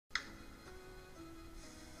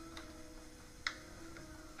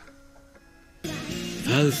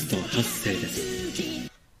ウスト発生で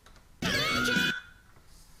す。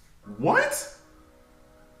 What?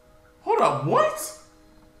 Hold up, what?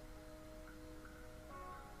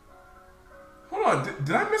 Hold on,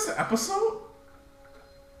 did I miss an episode?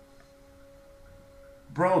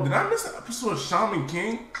 Bro, did I miss an episode of Shaman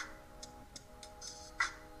King?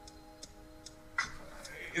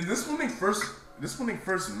 Is this when they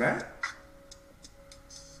first met?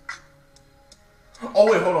 Oh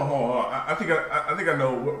wait, hold on. I think I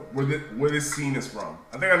know where this scene is from.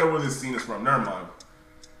 I think I know where this scene is from. Never mind.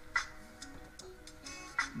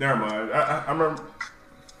 I remember.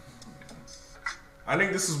 I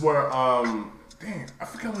think this is where dang, I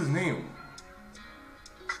forgot his name.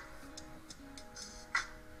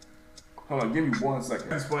 Hold on, give me 1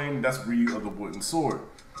 second. Explain that's breed of the wooden sword.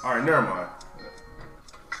 All right, never mind.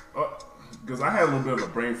 Because I had a little bit of a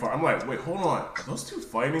brain fart. I'm like, wait, hold on, are those two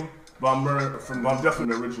fighting? But I'm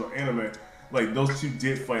definitely the original anime. Like those two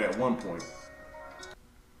did fight at one point.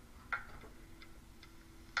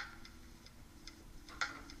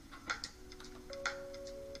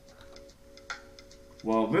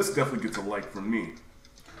 Well, this definitely gets a like from me.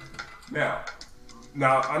 Now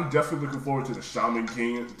I'm definitely looking forward to the Shaman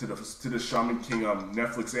King, to the Shaman King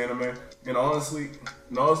Netflix anime. And honestly,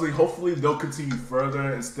 hopefully they'll continue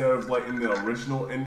further instead of like in the original.